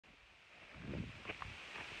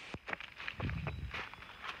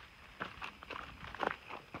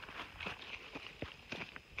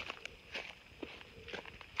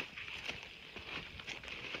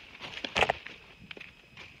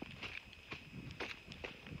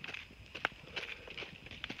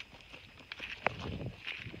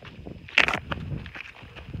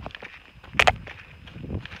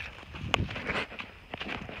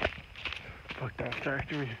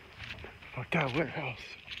factory. Fuck that warehouse.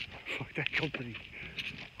 Fuck that company.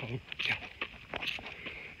 Oh my god.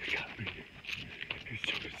 It got me. He's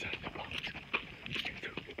too inside the box. He's too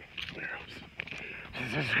inside the warehouse.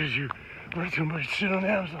 This is because you write too much shit on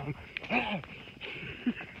Amazon. Ah.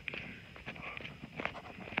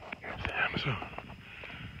 Here's Amazon.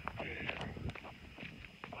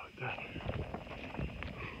 Fuck that.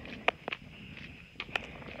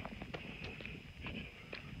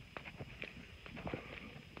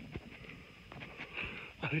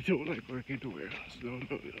 I don't like working at the warehouse. No.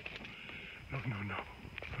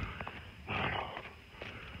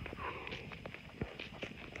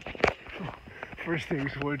 First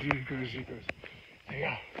things one dude goes,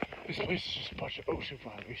 yeah, this place is just a bunch of ocean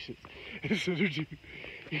violations. And this other dude,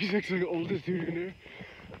 he's like the oldest dude in there.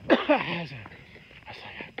 I was like,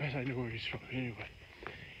 I bet I know where he's from anyway.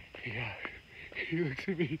 Yeah. He looks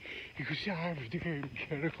at me, he goes, yeah, I'm a degree in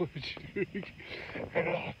mechanical engineering. And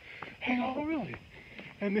I go, oh really?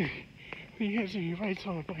 And then he has he writes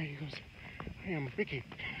on the bike, he goes, I am Ricky.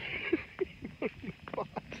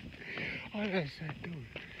 And I said, dude,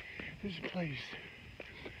 this place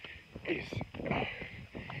is,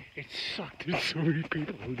 it sucked. There's so many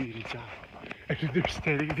people who need a job. And they're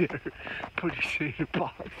standing there, putting shit in a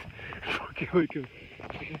box, fucking like a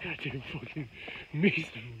goddamn fucking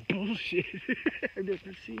mason of bullshit I've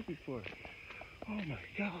never seen before. Oh my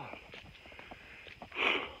god.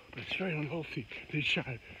 It's very unhealthy. They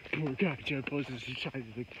try, poor guy, Jeff Buzzes, he's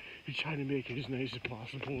trying to make it as nice as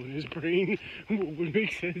possible in his brain. What would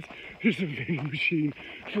make sense, there's a vending machine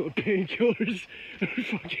full of painkillers, and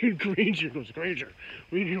fucking Granger goes, Granger,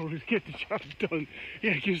 we need to get the job done.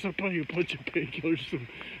 Yeah, give somebody a bunch of painkillers,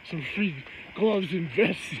 some free gloves and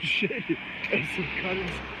vests and shit, and some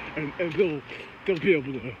cutters, and they'll be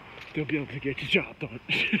able to get the job done.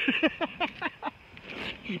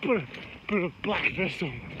 Just put a black vest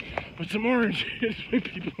on, put some orange, so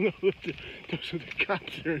people know that those are the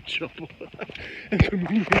cops that are in trouble. And the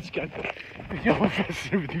movie's got the yellow vest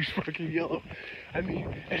and everything's fucking yellow. I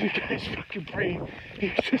mean, and the guy's fucking brain,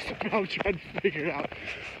 he's just about trying to figure it out.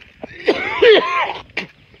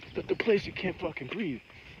 But the place you can't fucking breathe.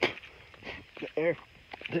 The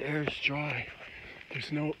air is dry.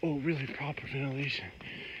 There's no really proper ventilation.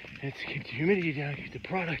 And it's to keep the humidity down, keep the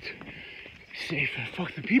product safe, and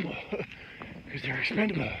fuck the people because they're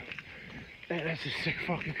expendable. And that's a sick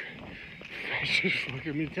fucking fascist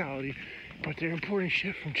fucking mentality. But they're importing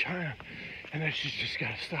shit from China, and that shit's just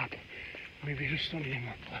gotta stop. Maybe there's still need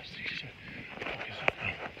more plastic shit. Fuck is that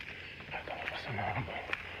now? I thought it was an animal.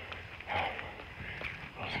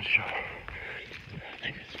 I wasn't sure. I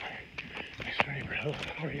think it's my next door neighbor. Hello,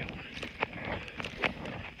 how are you?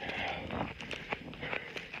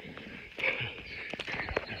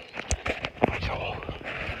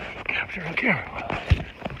 Capture on camera.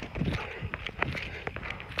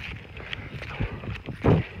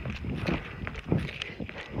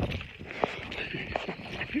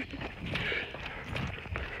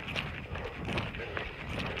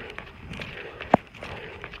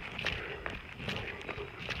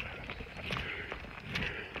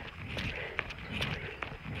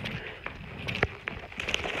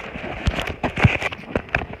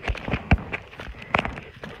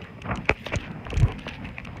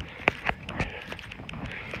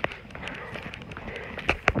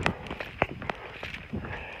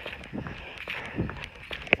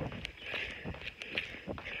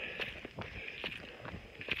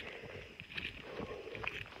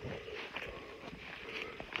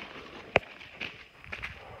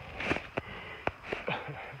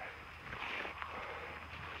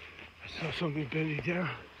 I saw something bending down.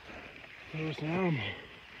 It was an animal,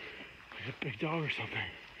 like a big dog or something.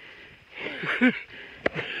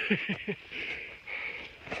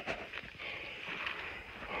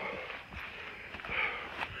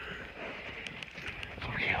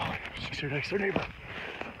 Okay, I'll see you next door neighbor.